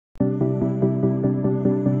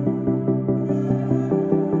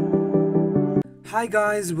Hi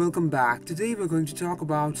guys, welcome back. Today we're going to talk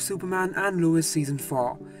about Superman and Lois Season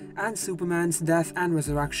 4 and Superman's death and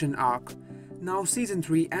resurrection arc. Now Season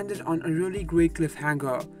 3 ended on a really great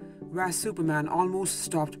cliffhanger where Superman almost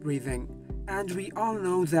stopped breathing. And we all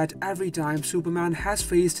know that every time Superman has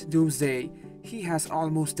faced Doomsday, he has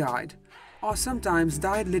almost died. Or sometimes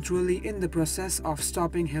died literally in the process of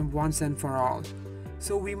stopping him once and for all.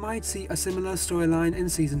 So we might see a similar storyline in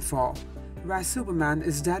Season 4. Where Superman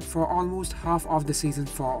is dead for almost half of the Season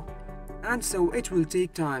 4, and so it will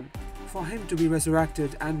take time for him to be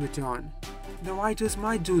resurrected and return. The writers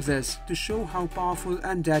might do this to show how powerful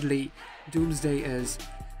and deadly Doomsday is,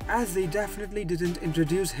 as they definitely didn't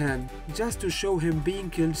introduce him just to show him being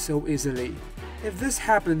killed so easily. If this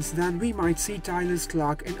happens, then we might see Tyler's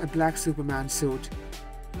Clark in a black Superman suit,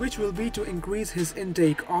 which will be to increase his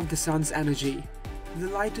intake of the sun's energy. The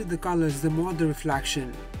lighter the colors, the more the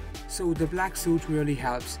reflection. So the black suit really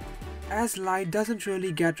helps, as light doesn't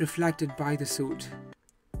really get reflected by the suit,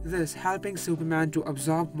 this helping Superman to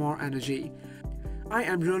absorb more energy. I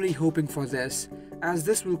am really hoping for this, as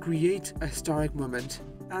this will create a historic moment,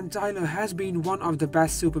 and Tyler has been one of the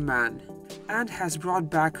best Superman, and has brought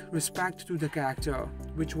back respect to the character,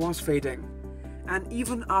 which was fading. And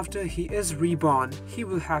even after he is reborn, he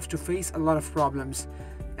will have to face a lot of problems,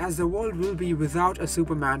 as the world will be without a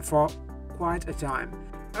Superman for quite a time.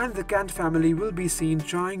 And the Kent family will be seen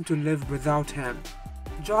trying to live without him.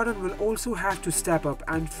 Jordan will also have to step up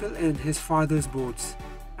and fill in his father's boots,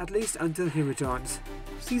 at least until he returns.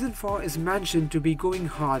 Season 4 is mentioned to be going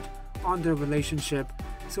hard on their relationship,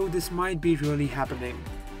 so this might be really happening.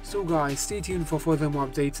 So guys, stay tuned for further more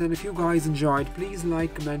updates, and if you guys enjoyed, please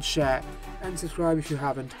like, comment, share and subscribe if you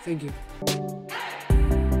haven't. Thank you.